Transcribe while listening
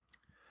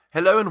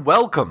Hello and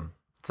welcome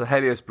to the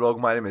Helios blog.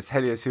 My name is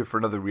Helios here for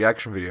another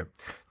reaction video.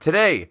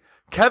 Today,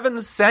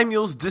 Kevin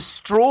Samuels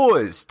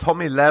destroys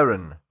Tomi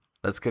Lahren.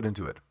 Let's get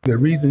into it. The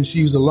reason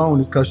she's alone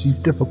is because she's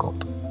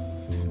difficult.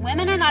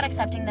 Women are not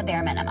accepting the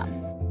bare minimum.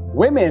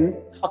 Women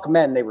fuck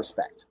men they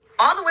respect.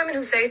 All the women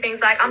who say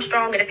things like, I'm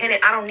strong,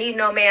 independent, I don't need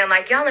no man,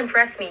 like, y'all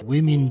impress me.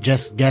 Women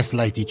just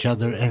gaslight each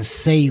other and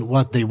say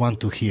what they want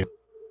to hear.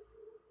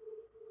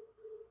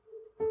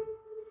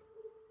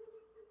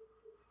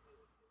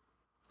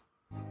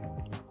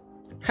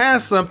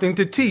 Has something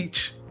to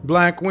teach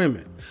black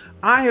women.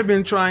 I have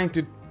been trying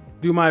to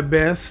do my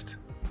best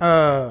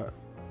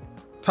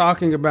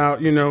talking about,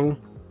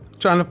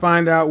 trying to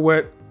find out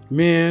what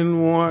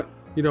men want,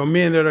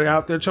 men that are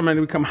out there trying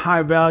to become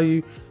high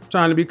value,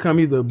 trying to become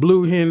either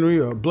Blue Henry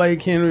or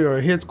Blake Henry or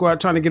a hit squad,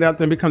 trying to get out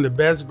there and become the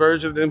best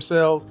version of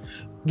themselves,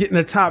 getting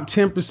the top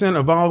 10%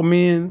 of all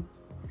men,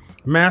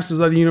 masters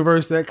of the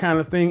universe, that kind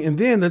of thing. And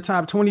then the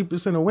top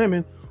 20% of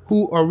women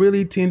who are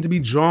really tend to be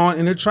drawn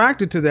and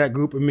attracted to that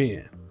group of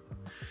men.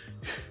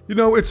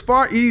 It's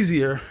far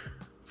easier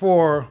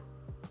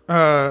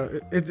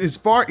it's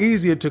far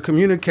easier to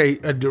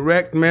communicate a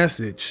direct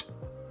message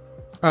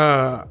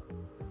to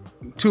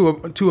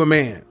a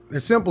man.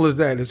 As simple as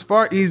that. It's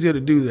far easier to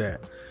do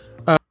that.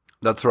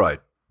 That's right,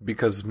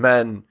 because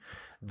men,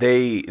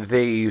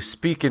 they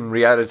speak in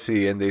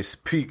reality and they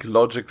speak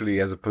logically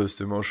as opposed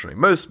to emotionally.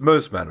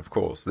 Most men, of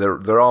course.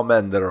 There are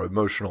men that are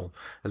emotional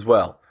as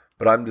well,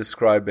 but I'm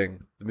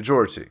describing the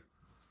majority.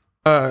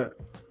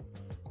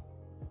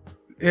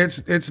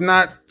 It's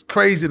not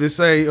crazy to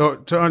say or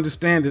to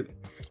understand it.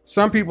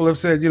 Some people have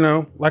said,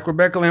 like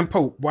Rebecca Lynn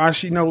Pope, why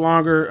she no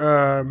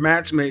longer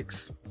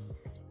matchmakes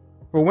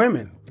for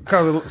women.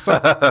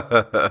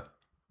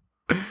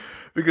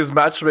 Because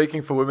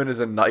matchmaking for women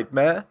is a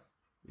nightmare?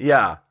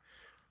 Yeah.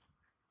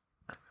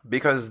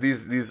 Because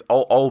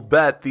I'll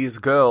bet these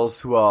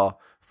girls who are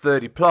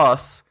 30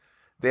 plus,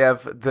 they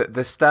have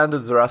the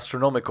standards are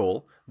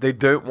astronomical. They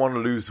don't want to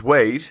lose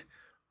weight.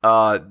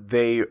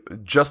 They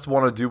just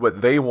want to do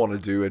what they want to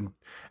do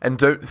and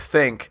don't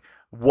think,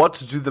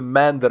 what do the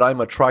men that I'm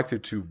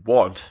attracted to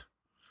want?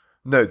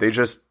 No, they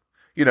just,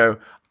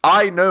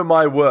 I know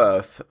my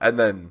worth, and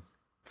then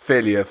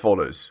failure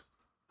follows.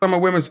 Some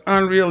of women's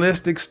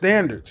unrealistic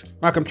standards.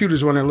 My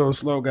computer's running a little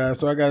slow, guys,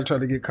 so I got to try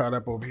to get caught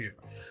up over here.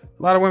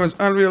 A lot of women's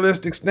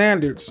unrealistic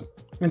standards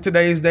in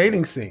today's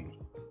dating scene.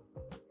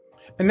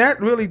 And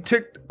that really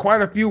ticked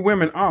quite a few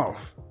women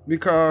off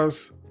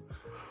because,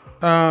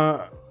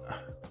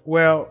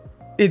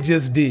 it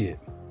just did.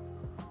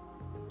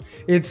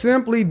 It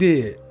simply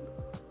did.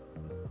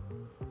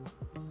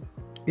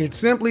 It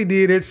simply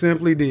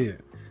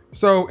did.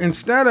 So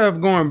instead of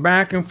going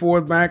back and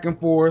forth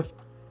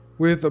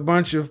with a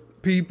bunch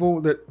of people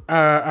that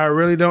I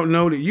really don't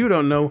know that you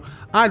don't know,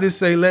 I just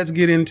say, let's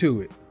get into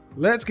it.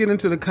 Let's get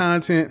into the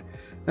content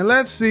and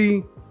let's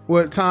see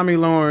what Tomi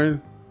Lahren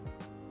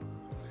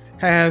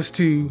has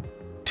to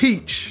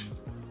teach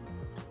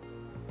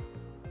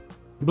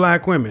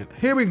black women.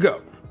 Here we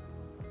go.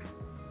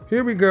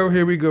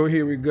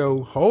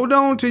 Hold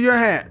on to your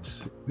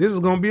hats. This is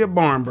going to be a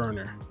barn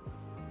burner.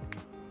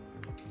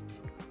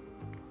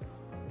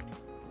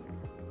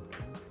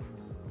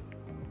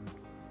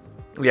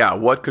 Yeah,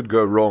 what could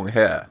go wrong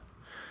here?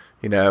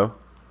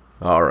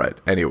 All right,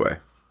 anyway.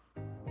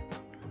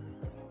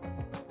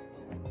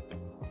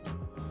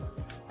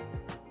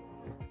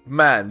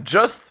 Man,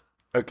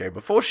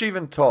 before she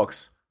even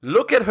talks,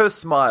 look at her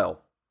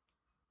smile.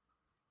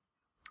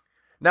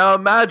 Now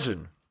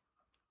imagine,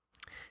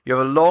 you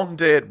have a long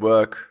day at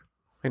work,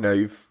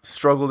 you've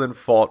struggled and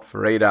fought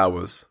for 8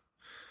 hours,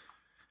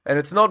 and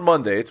it's not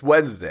Monday, it's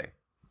Wednesday.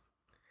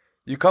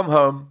 You come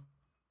home,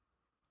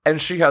 and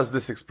she has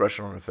this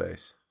expression on her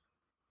face.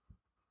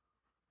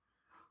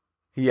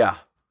 Yeah,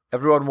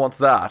 everyone wants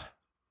that.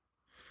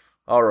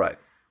 Alright,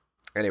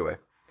 anyway,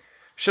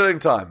 shilling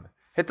time.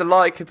 Hit the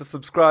like, hit the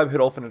subscribe, hit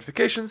all for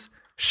notifications,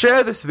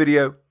 share this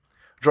video,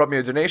 drop me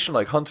a donation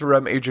like Hunter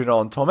M, Adrian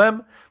and Tom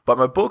M, buy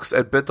my books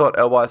at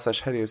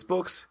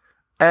bit.ly/HeliosBooks,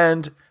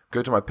 and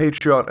go to my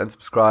Patreon and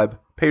subscribe,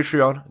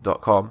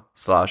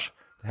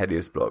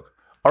 patreon.com/theheliosblog.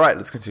 Alright,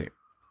 let's continue.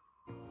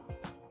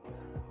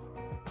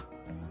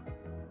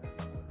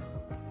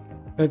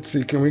 Let's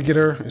see, can we get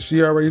her? Is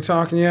she already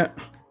talking yet?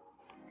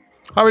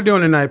 How are we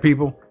doing tonight,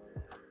 people?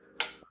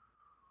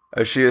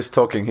 She is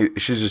talking,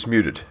 she's just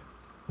muted.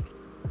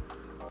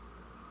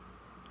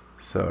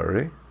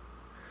 Sorry.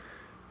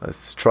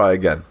 Let's try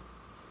again.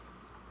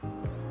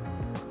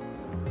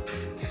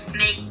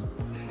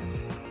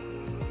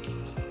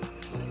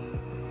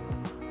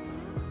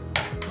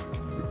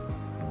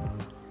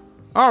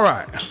 All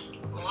right.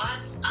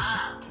 What's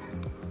up?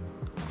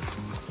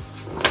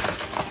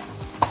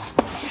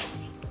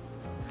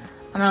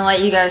 I'm gonna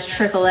let you guys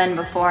trickle in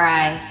before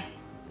I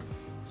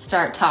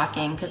start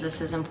talking because this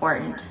is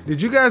important.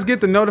 Did you guys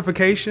get the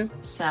notification?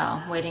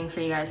 So, waiting for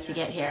you guys to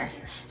get here.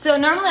 So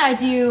normally I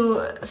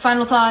do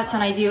final thoughts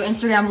and I do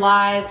Instagram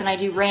lives and I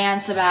do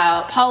rants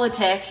about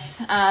politics.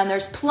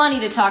 There's plenty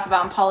to talk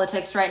about in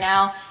politics right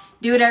now.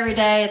 do it every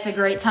day. It's a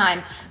great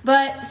time.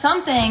 But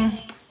something,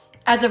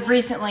 as of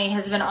recently,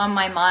 has been on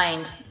my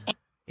mind.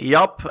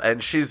 Yup,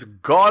 and she's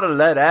gotta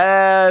let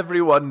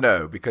everyone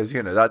know because,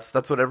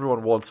 that's what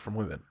everyone wants from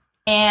women.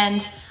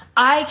 And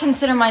I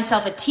consider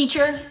myself a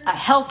teacher, a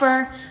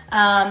helper,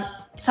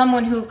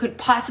 someone who could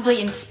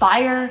possibly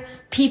inspire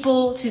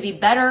people to be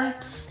better.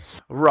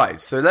 Right,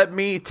 so let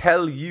me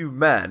tell you,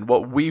 man,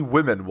 what we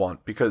women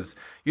want, because,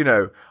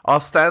 our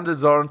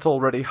standards aren't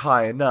already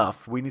high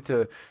enough. We need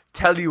to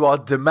tell you our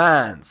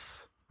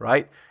demands,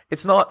 right?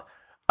 It's not,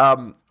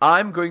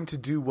 I'm going to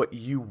do what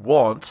you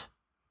want,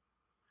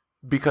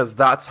 because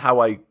that's how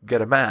I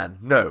get a man.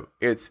 No,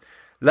 it's,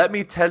 let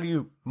me tell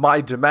you my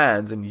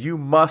demands, and you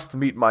must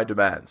meet my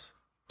demands.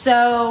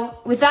 So,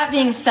 with that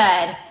being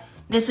said,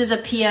 this is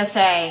a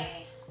PSA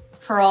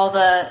for all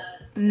the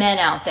men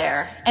out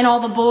there, and all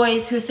the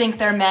boys who think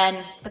they're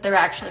men, but they're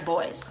actually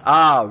boys.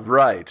 Ah,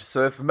 right.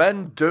 So if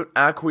men don't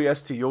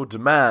acquiesce to your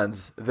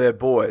demands, they're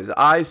boys.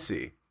 I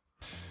see.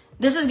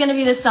 This is going to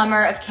be the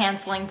summer of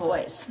canceling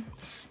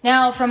boys.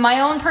 Now, from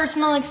my own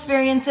personal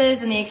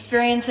experiences and the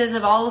experiences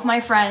of all of my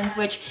friends,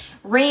 which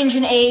range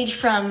in age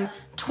from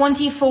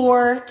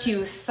 24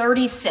 to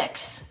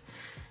 36,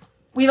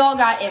 we've all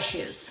got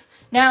issues.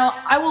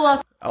 Now, I will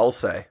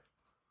also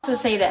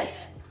say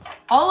this.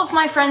 All of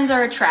my friends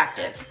are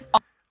attractive.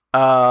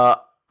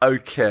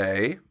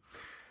 Okay.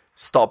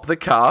 Stop the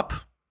cap.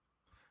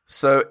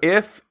 So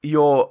if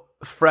your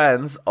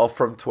friends are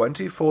from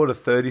 24 to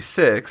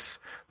 36,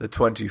 the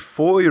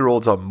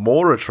 24-year-olds are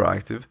more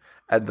attractive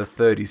and the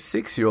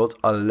 36-year-olds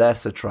are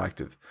less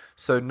attractive.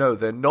 So no,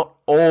 they're not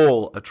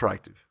all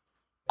attractive.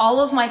 All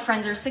of my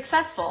friends are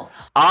successful.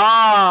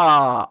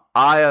 Ah,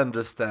 I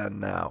understand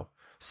now.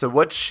 So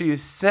what she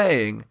is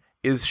saying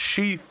is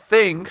she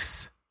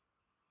thinks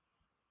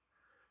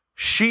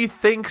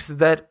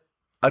that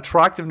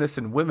attractiveness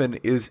in women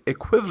is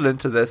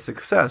equivalent to their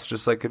success,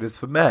 just like it is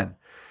for men.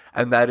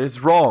 And that is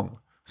wrong.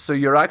 So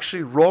you're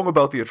actually wrong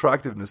about the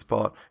attractiveness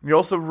part. And you're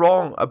also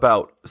wrong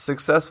about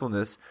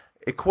successfulness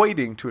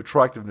equating to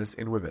attractiveness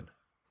in women.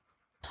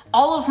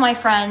 All of my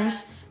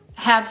friends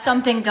have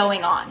something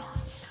going on.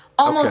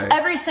 Almost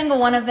every single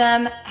one of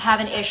them have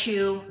an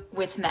issue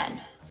with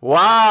men.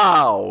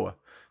 Wow!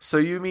 So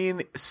you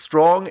mean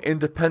strong,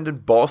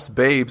 independent boss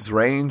babes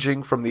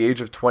ranging from the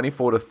age of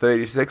 24 to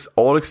 36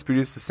 all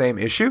experience the same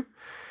issue?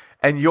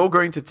 And you're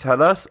going to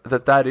tell us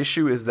that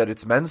issue is that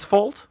it's men's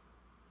fault?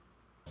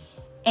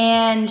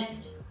 And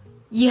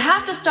you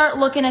have to start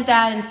looking at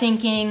that and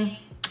thinking,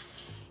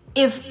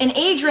 if an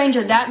age range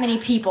of that many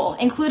people,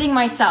 including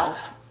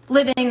myself,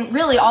 living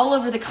really all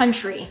over the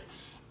country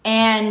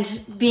and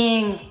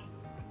being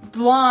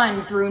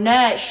blonde,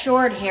 brunette,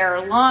 short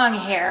hair, long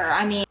hair,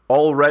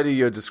 already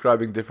you're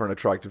describing different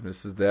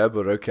attractivenesses there,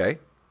 but okay.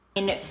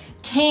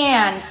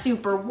 Tan,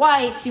 super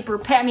white, super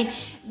pale.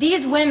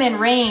 These women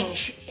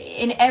range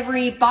in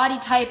every body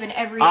type and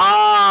every...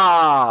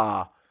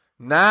 Ah!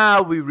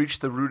 Now we reach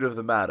the root of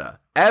the matter.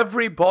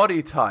 Every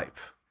body type.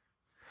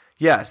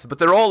 Yes, but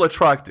they're all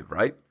attractive,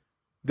 right?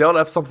 They all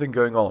have something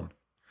going on.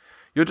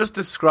 You're just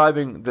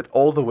describing that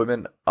all the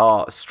women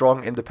are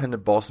strong,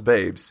 independent boss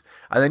babes,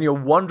 and then you're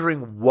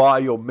wondering why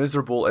you're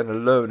miserable and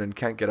alone and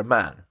can't get a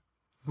man.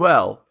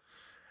 Well,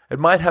 it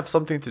might have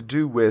something to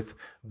do with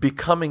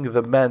becoming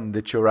the men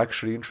that you're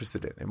actually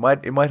interested in. It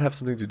might have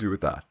something to do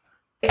with that.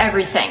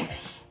 Everything.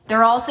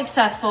 They're all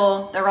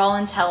successful, they're all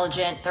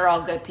intelligent, they're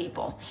all good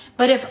people.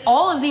 But if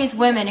all of these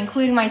women,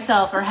 including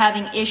myself, are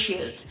having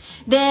issues,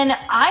 then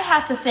I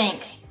have to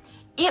think,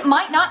 it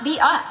might not be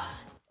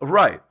us.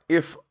 Right.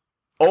 If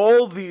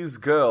all these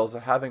girls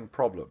are having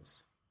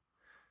problems,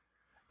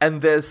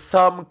 and there's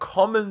some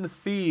common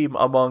theme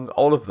among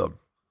all of them,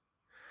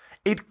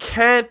 it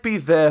can't be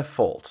their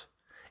fault.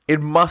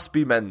 It must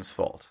be men's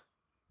fault.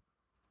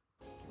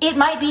 It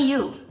might be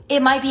you.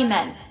 It might be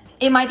men.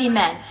 It might be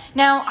men.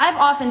 Now, I've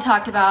often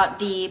talked about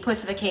the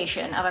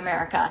pussification of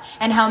America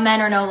and how men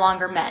are no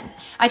longer men.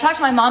 I talk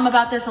to my mom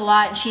about this a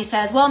lot, and she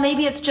says, well,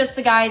 maybe it's just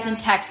the guys in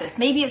Texas.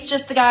 Maybe it's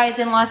just the guys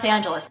in Los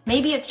Angeles.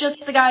 Maybe it's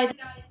just the guys...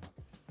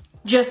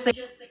 It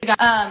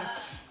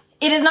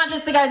is not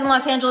just the guys in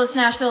Los Angeles,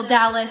 Nashville,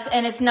 Dallas,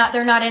 and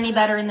they're not any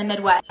better in the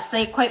Midwest.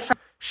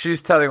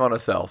 She's telling on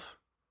herself.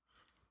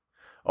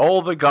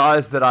 All the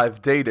guys that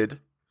I've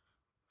dated,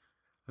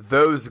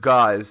 those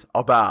guys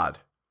are bad,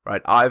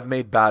 right? I've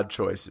made bad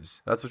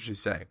choices. That's what she's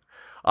saying.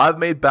 I've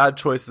made bad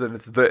choices and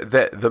it's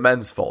the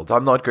men's fault.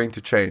 I'm not going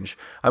to change.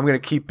 I'm going to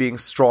keep being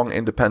strong,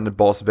 independent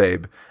boss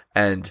babe,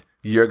 and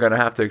you're going to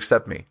have to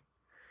accept me.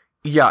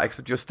 Yeah,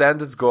 except your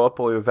standards go up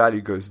or your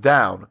value goes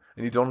down,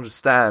 and you don't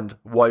understand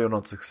why you're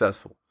not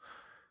successful.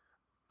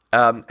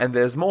 And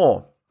there's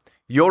more.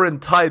 You're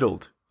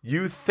entitled.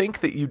 You think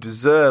that you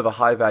deserve a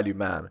high-value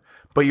man,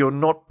 but you're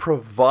not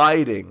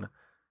providing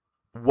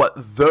what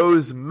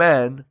those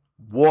men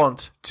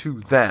want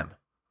to them.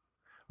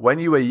 When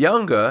you were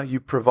younger, you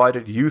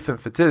provided youth and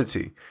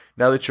fertility.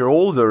 Now that you're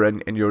older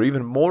and you're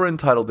even more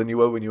entitled than you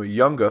were when you were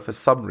younger for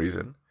some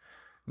reason,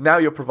 now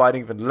you're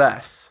providing even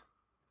less.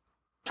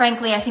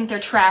 Frankly, I think they're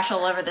trash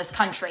all over this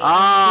country.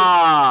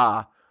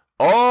 Ah,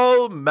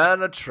 All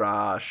men are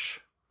trash.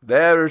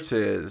 There it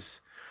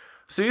is.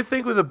 So you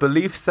think with a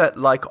belief set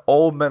like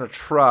all men are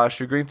trash,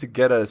 you're going to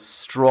get a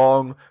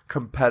strong,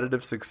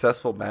 competitive,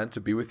 successful man to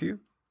be with you?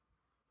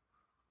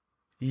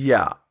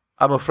 Yeah,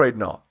 I'm afraid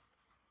not.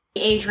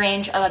 Age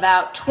range of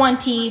about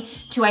 20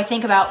 to I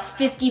think about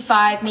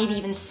 55, maybe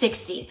even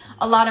 60.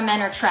 A lot of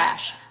men are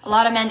trash. A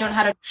lot of men don't know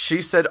how to...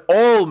 She said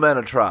all men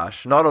are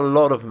trash, not a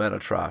lot of men are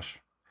trash.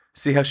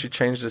 See how she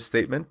changed the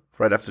statement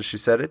right after she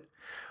said it?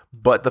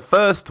 But the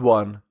first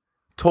one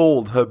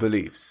told her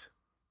beliefs.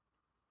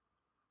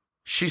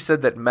 She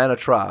said that men are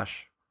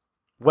trash.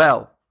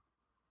 Well,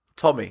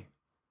 Tomi,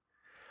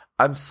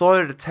 I'm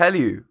sorry to tell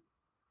you,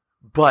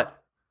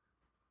 but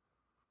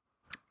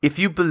if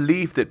you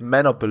believe that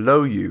men are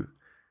below you,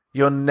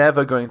 you're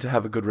never going to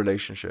have a good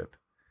relationship.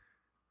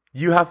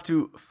 You have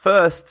to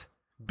first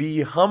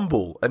be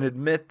humble and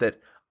admit that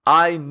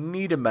I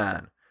need a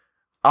man.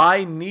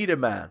 I need a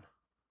man.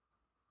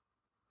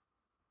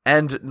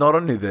 And not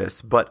only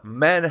this, but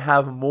men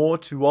have more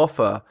to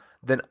offer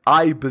than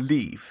I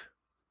believe.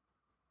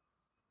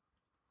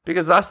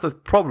 Because that's the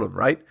problem,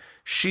 right?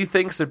 She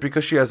thinks that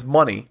because she has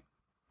money,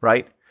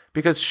 right?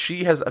 Because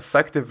she has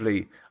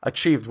effectively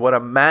achieved what a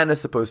man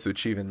is supposed to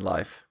achieve in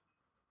life,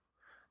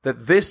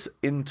 that this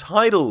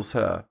entitles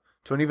her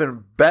to an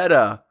even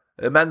better,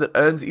 a man that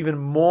earns even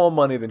more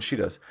money than she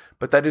does.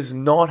 But that is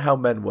not how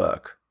men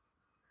work.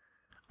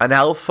 An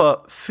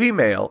alpha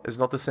female is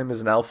not the same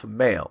as an alpha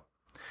male.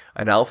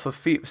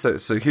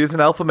 So here's an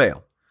alpha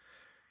male.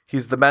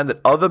 He's the man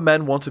that other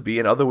men want to be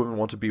and other women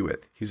want to be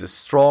with. He's a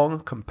strong,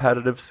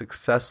 competitive,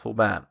 successful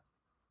man.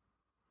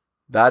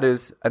 That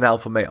is an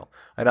alpha male.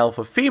 An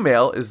alpha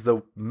female is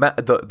the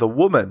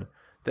woman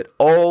that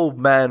all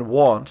men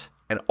want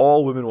and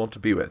all women want to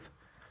be with.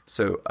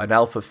 So an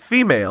alpha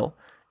female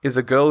is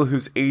a girl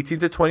who's 18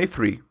 to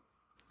 23,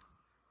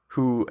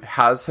 who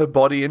has her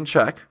body in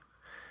check,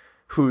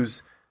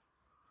 who's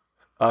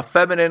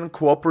feminine,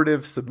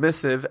 cooperative,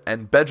 submissive,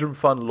 and bedroom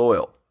fun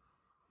loyal.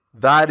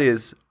 That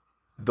is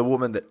the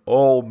woman that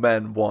all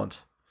men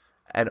want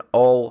and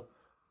all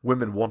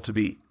women want to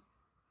be.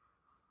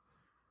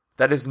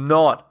 That is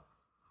not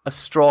a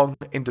strong,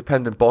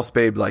 independent boss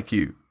babe like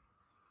you.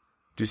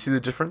 Do you see the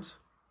difference?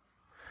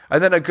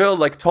 And then a girl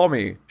like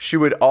Tomi, she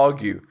would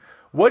argue,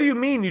 what do you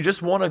mean you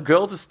just want a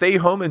girl to stay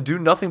home and do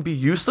nothing, be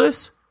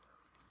useless?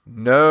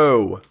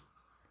 No.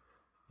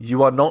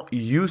 You are not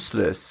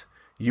useless.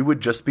 You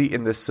would just be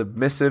in the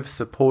submissive,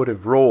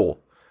 supportive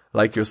role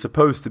like you're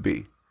supposed to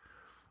be.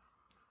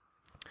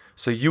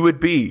 So you would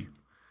be,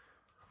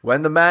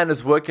 when the man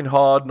is working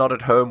hard, not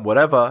at home,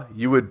 whatever,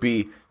 you would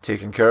be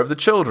taking care of the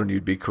children.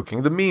 You'd be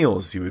cooking the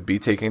meals. You would be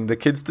taking the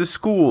kids to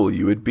school.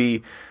 You would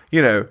be,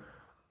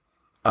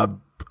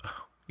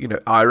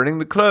 ironing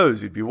the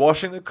clothes. You'd be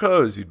washing the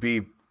clothes. You'd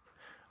be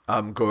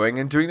going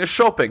and doing the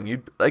shopping.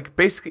 You'd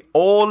basically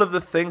all of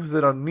the things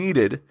that are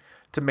needed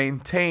to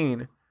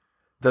maintain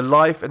the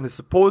life and the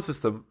support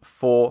system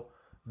for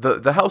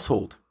the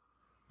household.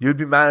 You'd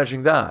be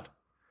managing that,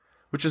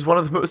 which is one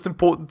of the most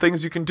important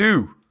things you can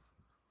do.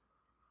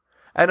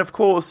 And of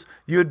course,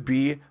 you'd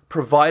be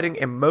providing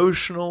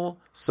emotional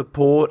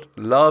support,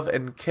 love,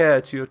 and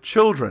care to your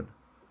children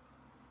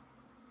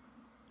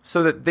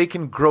so that they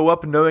can grow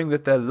up knowing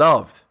that they're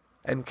loved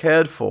and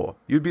cared for.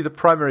 You'd be the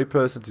primary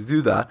person to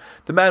do that.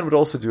 The man would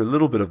also do a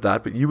little bit of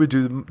that, but you would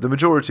do the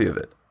majority of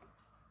it.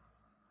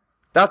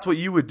 That's what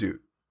you would do.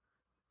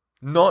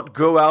 Not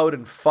go out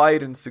and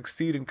fight and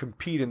succeed and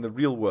compete in the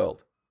real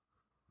world.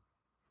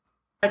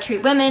 To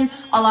treat women.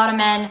 A lot of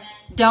men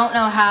don't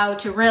know how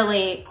to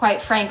really, quite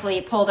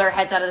frankly, pull their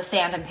heads out of the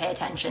sand and pay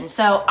attention.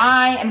 So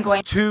I am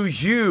going to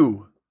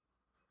you,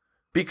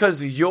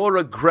 because your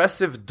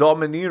aggressive,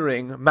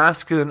 domineering,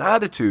 masculine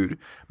attitude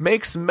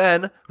makes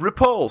men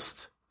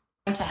repulsed.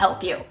 To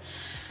help you.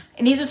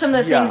 And these are some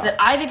of the things that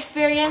I've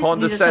experienced.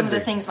 These are some of the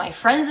things my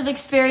friends have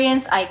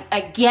experienced.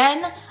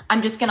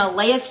 I'm just going to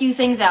lay a few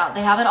things out.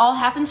 They haven't all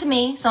happened to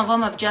me. Some of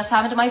them have just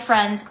happened to my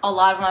friends. A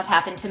lot of them have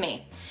happened to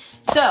me.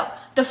 So,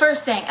 the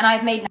first thing, and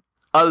I've made...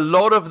 A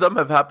lot of them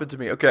have happened to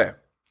me. Okay.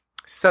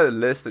 Set a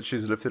list that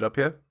she's lifted up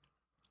here.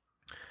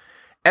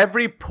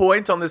 Every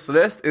point on this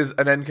list is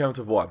an end count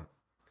of 1.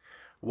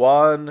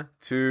 1,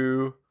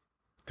 2,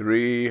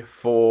 3,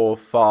 4,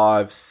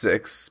 5,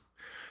 6.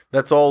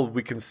 That's all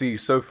we can see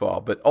so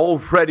far. But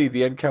already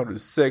the end count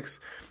is 6.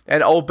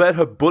 And I'll bet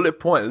her bullet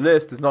point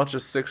list is not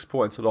just 6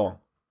 points long.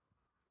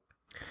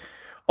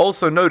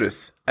 Also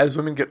notice, as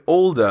women get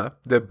older,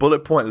 their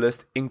bullet point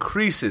list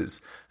increases.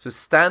 So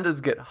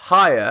standards get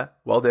higher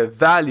while their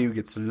value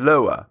gets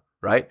lower,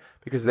 right?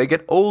 Because they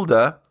get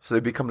older, so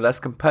they become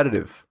less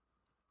competitive.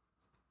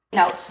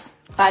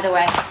 Notes, by the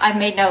way. I've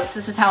made notes.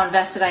 This is how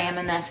invested I am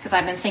in this, because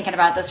I've been thinking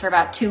about this for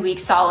about 2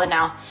 weeks solid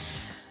now.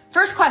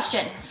 First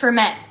question for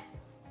men.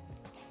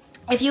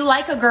 If you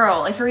like a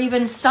girl, if you're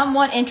even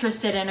somewhat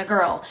interested in a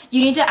girl,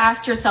 you need to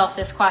ask yourself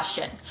this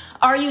question.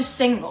 Are you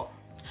single?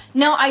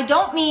 No, I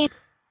don't mean...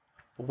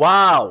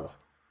 Wow.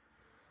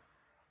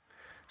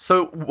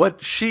 So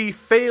what she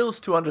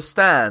fails to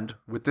understand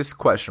with this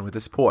question, with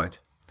this point,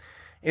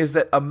 is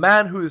that a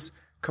man who's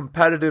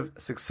competitive,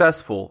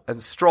 successful,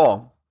 and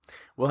strong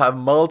will have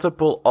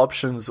multiple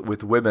options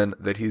with women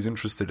that he's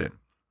interested in.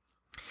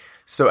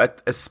 So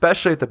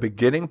especially at the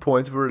beginning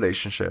point of a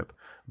relationship,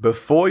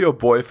 before your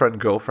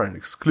boyfriend-girlfriend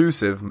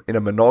exclusive in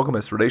a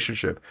monogamous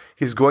relationship,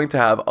 he's going to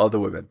have other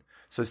women.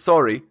 So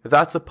sorry,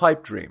 that's a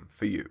pipe dream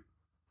for you.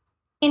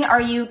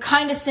 Are you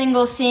kind of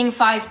single, seeing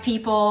 5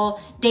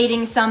 people,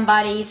 dating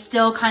somebody,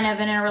 still kind of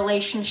in a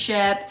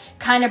relationship,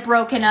 kind of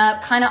broken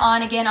up, kind of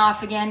on again,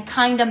 off again,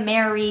 kind of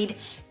married,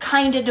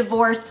 kind of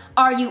divorced?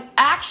 Are you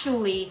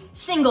actually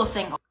single?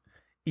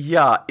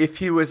 Yeah, if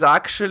he was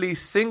actually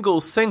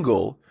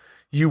single,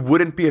 you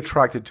wouldn't be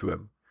attracted to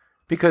him.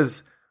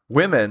 Because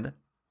women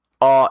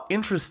are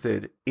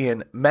interested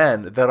in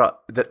men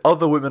that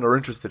other women are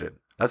interested in.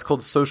 That's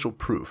called social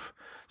proof.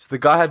 So the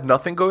guy had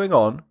nothing going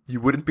on, you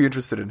wouldn't be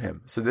interested in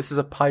him. So this is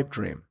a pipe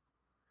dream.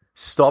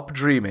 Stop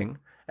dreaming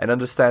and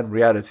understand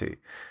reality.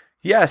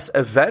 Yes,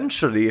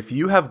 eventually, if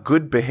you have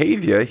good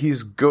behavior,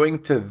 he's going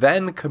to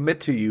then commit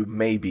to you,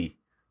 maybe.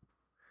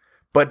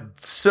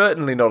 But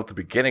certainly not at the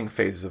beginning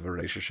phases of a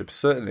relationship,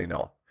 certainly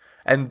not.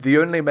 And the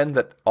only men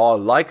that are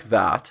like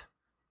that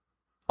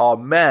are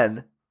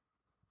men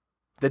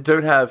that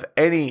don't have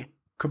any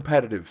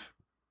competitive.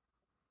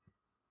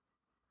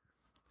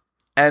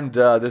 And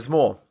there's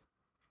more.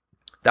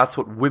 That's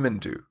what women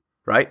do,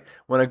 right?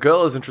 When a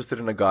girl is interested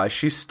in a guy,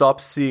 she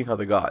stops seeing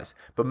other guys.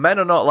 But men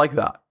are not like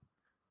that.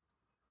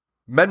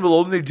 Men will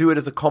only do it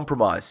as a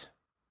compromise.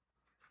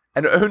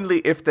 And only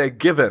if they're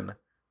given,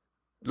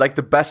 like,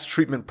 the best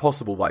treatment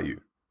possible by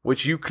you,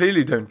 which you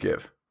clearly don't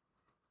give.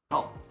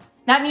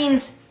 That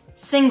means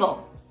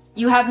single.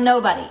 You have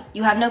nobody.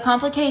 You have no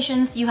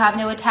complications. You have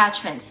no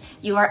attachments.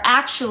 You are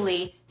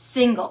actually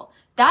single.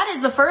 That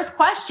is the first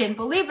question,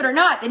 believe it or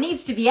not, that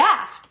needs to be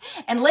asked.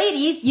 And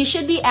ladies, you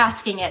should be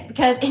asking it,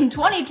 because in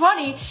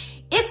 2020,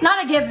 it's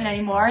not a given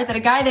anymore that a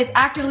guy that's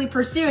actively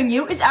pursuing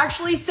you is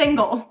actually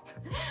single.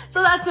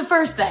 So that's the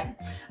first thing.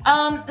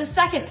 The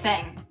second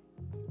thing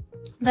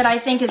that I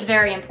think is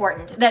very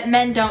important that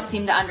men don't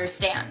seem to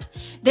understand.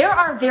 There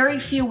are very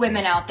few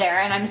women out there,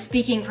 and I'm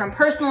speaking from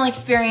personal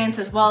experience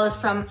as well as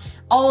from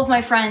all of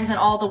my friends and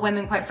all the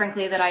women, quite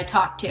frankly, that I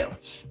talk to.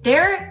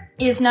 There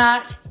is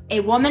not a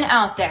woman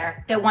out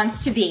there that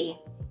wants to be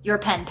your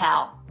pen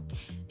pal.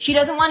 She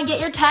doesn't want to get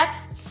your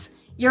texts,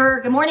 your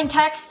good morning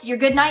texts, your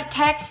good night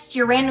texts,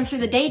 your random through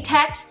the day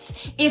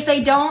texts, if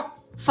they don't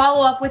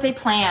follow up with a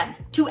plan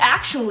to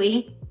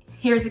actually,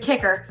 here's the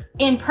kicker,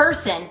 in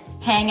person,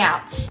 hang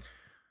out.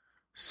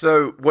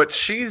 So what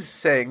she's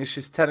saying is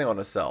she's telling on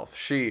herself.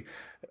 She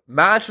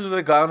matches with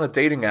a guy on a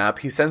dating app.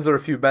 He sends her a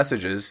few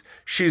messages.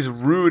 She's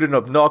rude and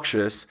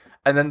obnoxious.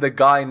 And then the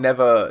guy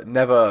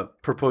never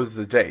proposes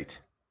a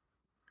date.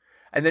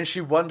 And then she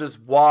wonders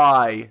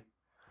why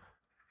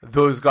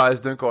those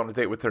guys don't go on a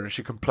date with her, and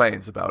she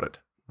complains about it.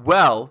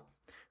 Well,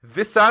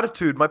 this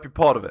attitude might be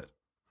part of it.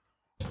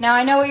 Now,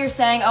 I know what you're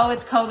saying. Oh,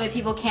 it's COVID.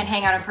 People can't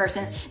hang out in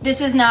person. This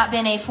has not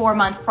been a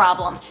 4-month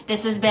problem.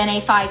 This has been a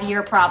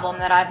 5-year problem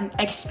that I've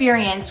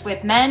experienced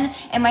with men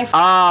and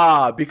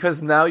my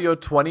because now you're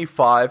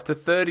 25 to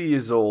 30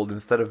 years old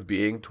instead of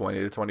being 20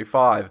 to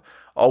 25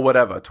 or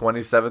whatever,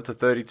 27 to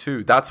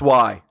 32. That's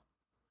why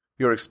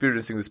you're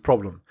experiencing this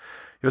problem.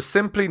 You're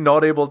simply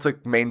not able to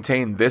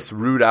maintain this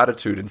rude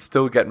attitude and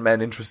still get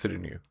men interested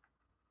in you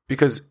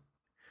because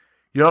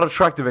you're not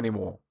attractive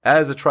anymore,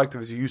 as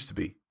attractive as you used to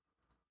be.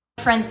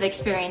 Friends have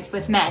experienced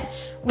with men.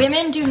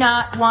 Women do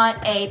not want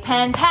a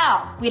pen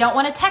pal. We don't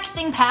want a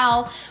texting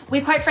pal.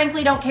 We quite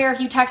frankly don't care if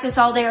you text us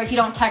all day or if you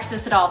don't text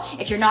us at all.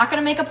 If you're not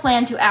going to make a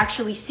plan to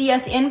actually see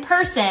us in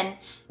person,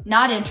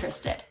 not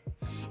interested.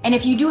 And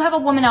if you do have a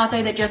woman out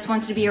there that just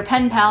wants to be your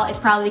pen pal, it's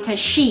probably because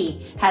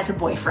she has a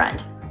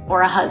boyfriend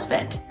or a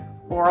husband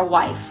or a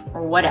wife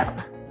or whatever.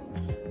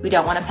 We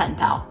don't want a pen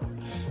pal.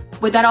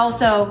 But that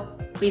also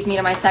leads me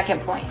to my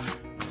second point.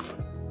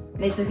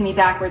 This is going to be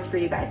backwards for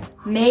you guys.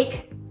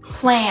 Make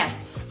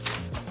plans.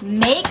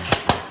 Make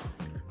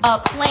a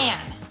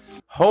plan.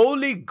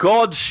 Holy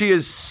God, she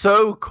is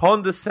so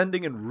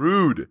condescending and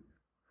rude.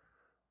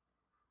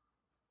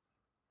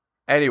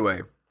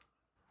 Anyway,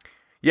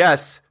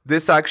 yes,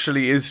 this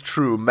actually is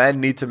true.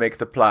 Men need to make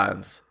the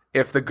plans.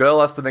 If the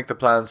girl has to make the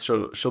plans,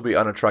 she'll be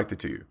unattracted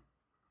to you.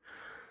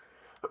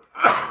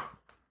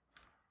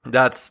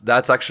 That's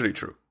actually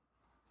true.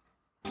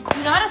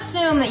 Do not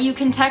assume that you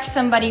can text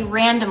somebody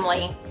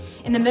randomly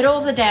in the middle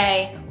of the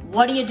day,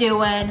 what are you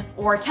doing?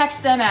 Or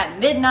text them at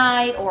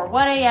midnight or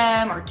 1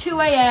 a.m. or 2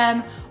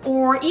 a.m.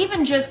 or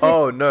even just...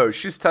 Oh no,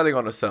 she's telling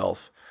on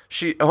herself.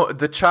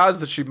 The Chaz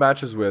that she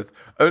matches with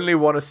only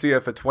want to see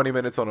her for 20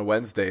 minutes on a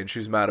Wednesday and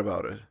she's mad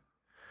about it.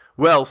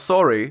 Well,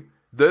 sorry,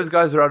 those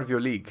guys are out of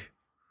your league.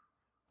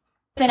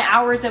 Within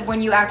hours of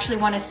when you actually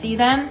want to see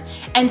them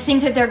and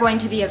think that they're going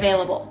to be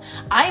available.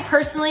 I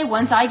personally,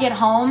 once I get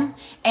home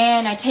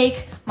and I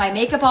take my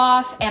makeup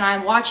off and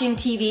I'm watching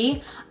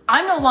TV,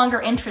 I'm no longer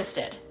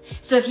interested.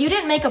 So if you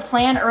didn't make a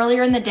plan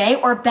earlier in the day,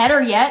 or better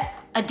yet,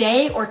 a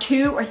day or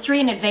 2 or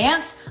 3 in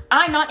advance,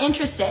 I'm not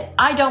interested.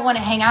 I don't want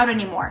to hang out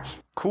anymore.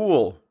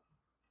 Cool.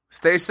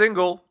 Stay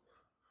single.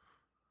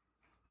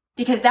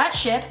 Because that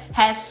ship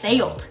has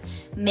sailed.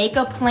 Make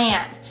a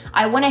plan.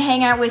 I want to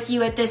hang out with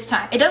you at this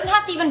time. It doesn't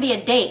have to even be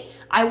a date.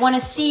 I want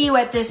to see you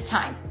at this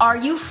time. Are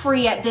you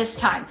free at this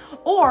time?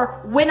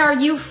 Or when are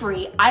you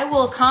free? I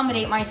will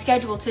accommodate my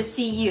schedule to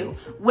see you.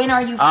 When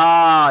are you free?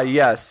 Ah,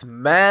 yes.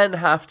 Men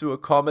have to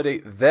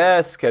accommodate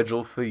their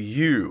schedule for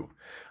you.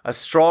 A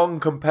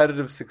strong,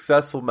 competitive,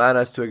 successful man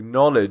has to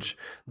acknowledge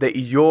that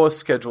your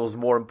schedule is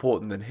more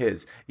important than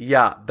his.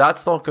 Yeah,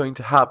 that's not going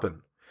to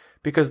happen.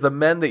 Because the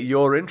men that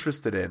you're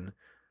interested in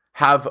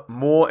have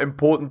more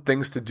important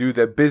things to do.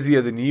 They're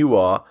busier than you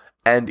are.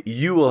 And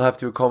you will have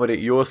to accommodate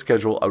your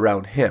schedule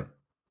around him.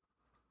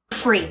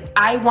 Free.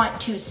 I want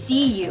to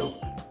see you.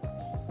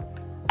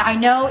 I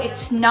know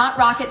it's not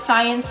rocket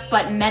science,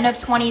 but men of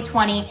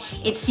 2020,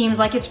 it seems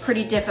like it's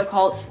pretty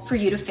difficult for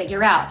you to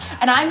figure out.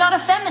 And I'm not a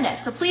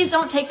feminist, so please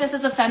don't take this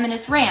as a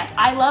feminist rant.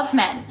 I love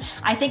men.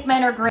 I think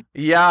men are great.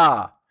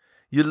 Yeah,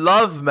 you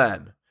love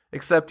men.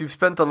 Except you've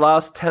spent the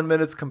last 10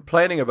 minutes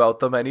complaining about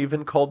them and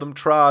even called them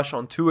trash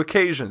on 2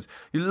 occasions.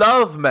 You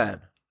love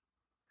men.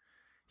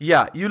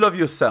 Yeah, you love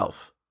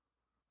yourself.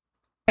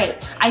 Great.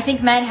 I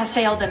think men have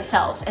failed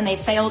themselves and they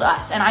failed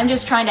us. And I'm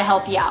just trying to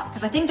help you out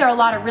because I think there are a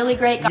lot of really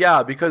great guys.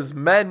 Yeah, because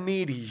men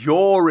need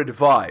your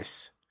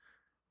advice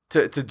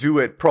to do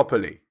it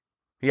properly.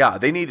 Yeah,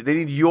 they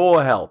need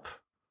your help.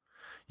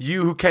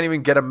 You who can't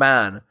even get a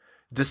man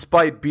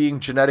despite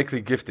being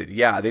genetically gifted.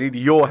 Yeah, they need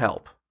your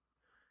help.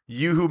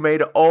 You who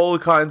made all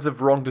kinds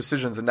of wrong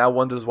decisions and now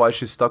wonders why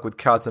she's stuck with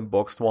cats and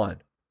boxed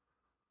wine.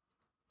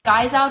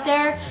 Guys out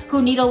there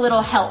who need a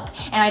little help.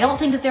 And I don't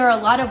think that there are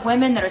a lot of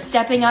women that are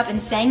stepping up and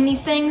saying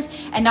these things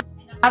and not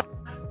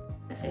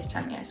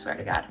FaceTime me, I swear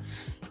to God.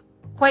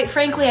 Quite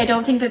frankly, I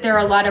don't think that there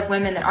are a lot of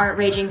women that aren't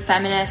raging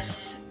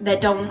feminists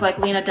that don't look like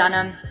Lena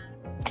Dunham.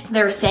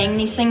 They're saying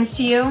these things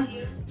to you.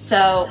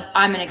 So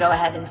I'm going to go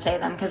ahead and say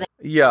them because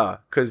yeah,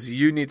 because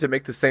you need to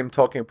make the same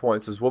talking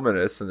points as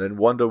womanists and then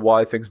wonder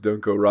why things don't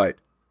go right.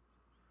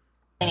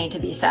 they need to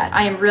be said.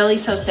 I am really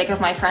so sick of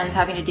my friends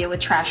having to deal with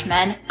trash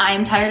men. I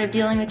am tired of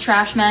dealing with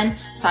trash men,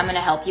 so I'm going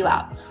to help you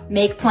out.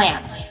 Make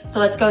plans. So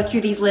let's go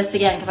through these lists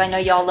again because I know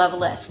y'all love a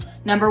list.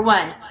 Number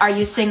 1, are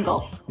you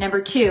single?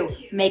 Number 2,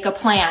 make a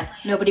plan.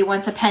 Nobody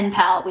wants a pen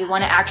pal. We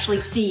want to actually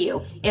see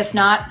you. If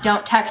not,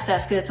 don't text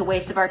us because it's a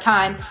waste of our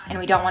time and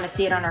we don't want to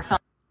see it on our phone.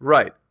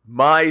 Right.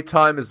 My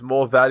time is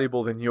more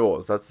valuable than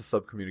yours. That's the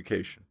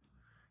subcommunication.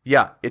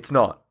 Yeah, it's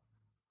not.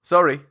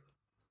 Sorry.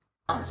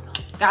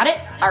 Got it?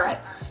 All right.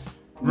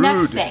 Rude.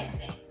 Next thing.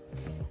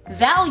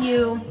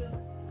 Value.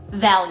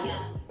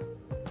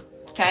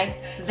 Okay?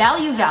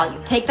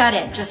 Value. Take that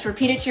in. Just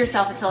repeat it to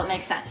yourself until it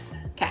makes sense.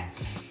 Okay.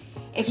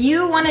 If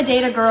you want to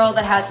date a girl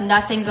that has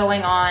nothing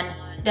going on,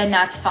 then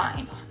that's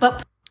fine.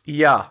 But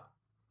yeah,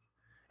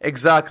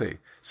 exactly.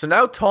 So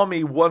now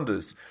Tomi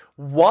wonders,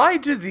 why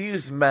do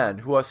these men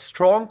who are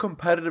strong,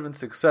 competitive, and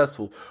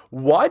successful,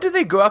 why do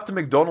they go after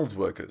McDonald's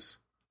workers?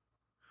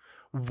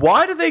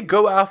 Why do they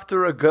go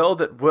after a girl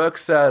that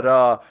works at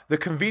the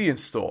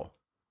convenience store?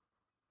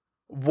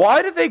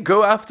 Why do they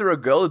go after a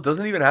girl that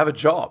doesn't even have a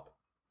job?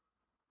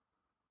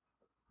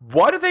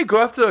 Why do they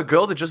go after a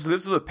girl that just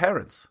lives with her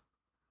parents?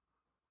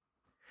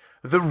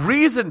 The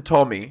reason,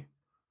 Tomi,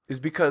 is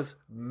because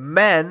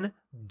men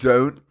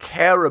don't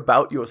care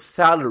about your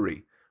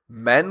salary.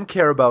 Men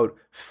care about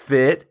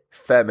fit,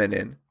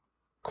 feminine,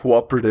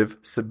 cooperative,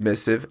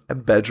 submissive,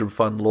 and bedroom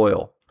fun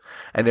loyal.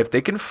 And if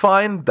they can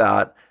find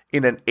that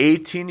in an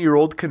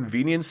 18-year-old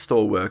convenience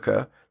store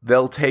worker,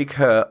 they'll take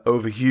her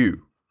over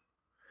you.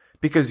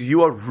 Because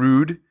you are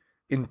rude,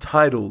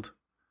 entitled,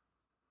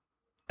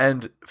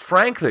 and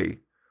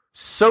frankly,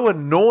 so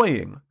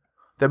annoying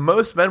that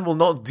most men will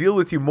not deal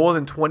with you more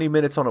than 20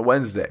 minutes on a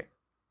Wednesday.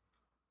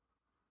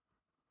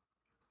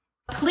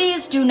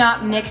 please do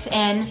not mix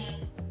in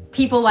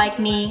people like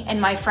me and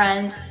my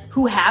friends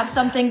who have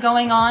something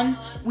going on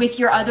with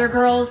your other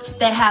girls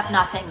that have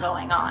nothing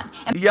going on.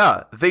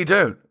 Yeah, they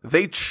don't.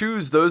 They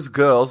choose those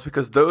girls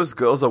because those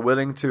girls are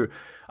willing to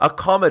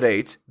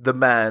accommodate the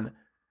man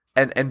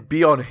and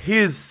be on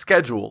his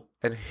schedule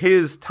and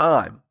his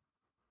time.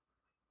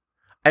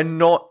 And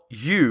not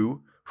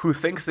you, who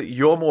thinks that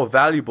you're more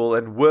valuable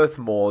and worth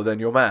more than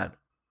your man.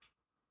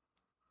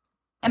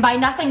 And by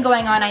nothing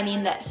going on, I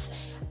mean this.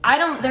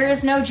 There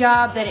is no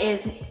job that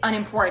is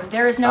unimportant.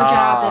 There is no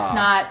job that's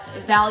not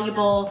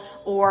valuable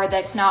or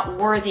that's not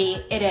worthy.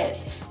 It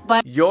is.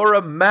 But you're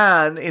a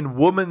man in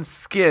woman's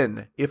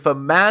skin. If a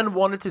man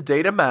wanted to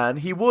date a man,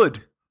 he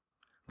would.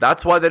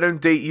 That's why they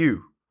don't date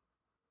you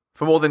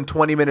for more than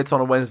 20 minutes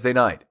on a Wednesday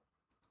night.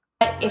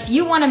 If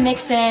you want to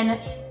mix in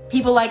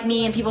people like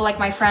me and people like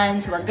my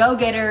friends who are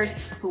go-getters,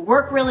 who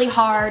work really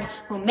hard,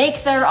 who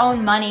make their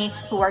own money,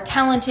 who are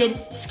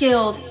talented,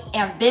 skilled,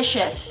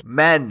 ambitious.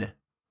 Men.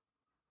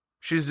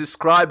 She's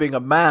describing a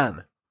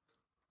man.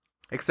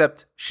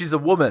 Except she's a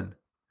woman.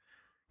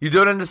 You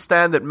don't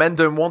understand that men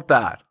don't want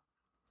that.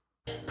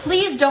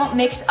 Please don't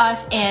mix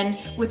us in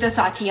with the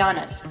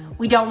Tatianas.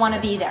 We don't want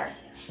to be there.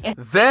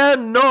 They're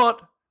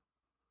not,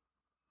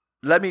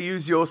 let me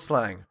use your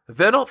slang,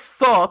 they're not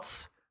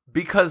thoughts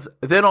because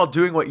they're not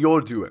doing what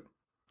you're doing.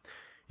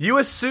 You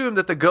assume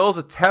that the girls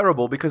are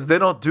terrible because they're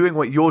not doing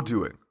what you're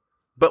doing.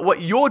 But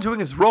what you're doing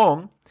is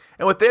wrong,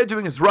 and what they're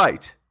doing is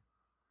right.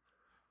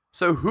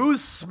 So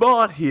who's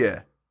smart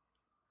here?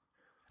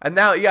 And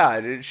now,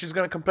 yeah, she's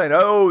going to complain,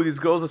 oh, these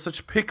girls are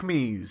such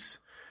pick-me's.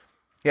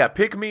 Yeah,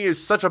 pick-me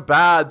is such a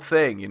bad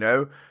thing, you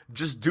know?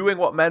 Just doing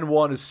what men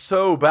want is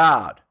so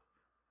bad.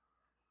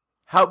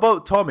 How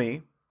about,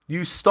 Tomi,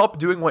 you stop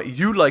doing what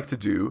you like to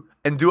do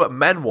and do what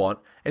men want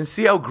and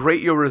see how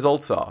great your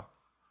results are.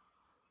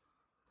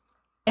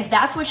 If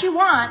that's what you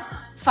want,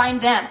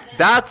 find them.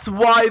 That's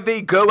why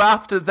they go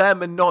after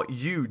them and not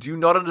you. Do you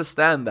not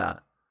understand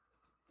that?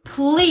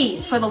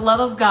 Please, for the love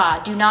of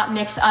God, do not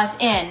mix us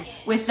in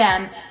with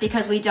them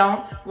because we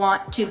don't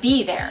want to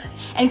be there.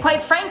 And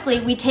quite frankly,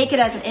 we take it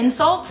as an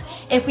insult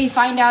if we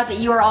find out that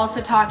you are also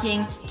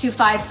talking to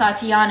 5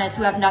 Tatianas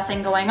who have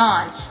nothing going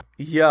on.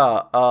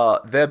 Yeah,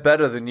 they're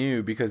better than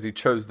you because he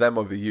chose them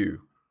over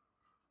you.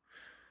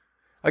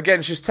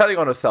 Again, she's telling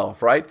on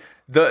herself, right?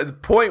 The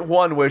point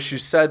 1 where she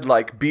said,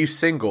 like, be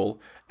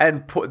single,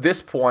 and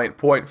this point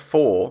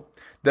 4,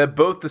 they're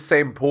both the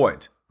same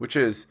point, which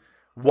is,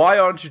 why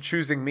aren't you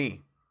choosing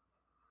me?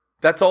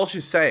 That's all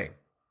she's saying.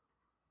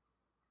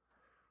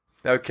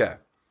 Okay.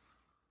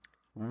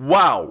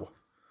 Wow.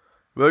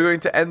 We're going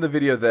to end the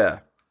video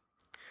there.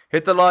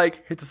 Hit the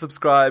like, hit the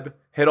subscribe,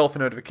 hit all for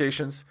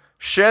notifications,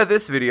 share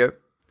this video,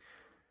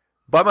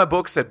 buy my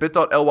books at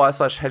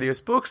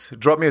bit.ly/Helios books,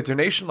 drop me a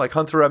donation like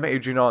Hunter M,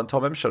 Adrian and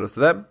Tom M, shout out to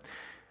them,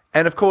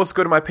 and of course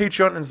go to my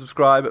Patreon and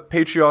subscribe at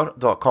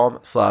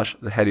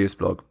patreon.com/the Helios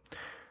blog.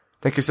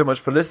 Thank you so much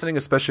for listening,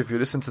 especially if you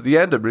listen to the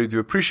end. I really do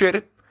appreciate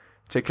it.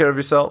 Take care of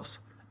yourselves,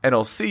 and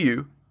I'll see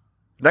you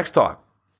next time.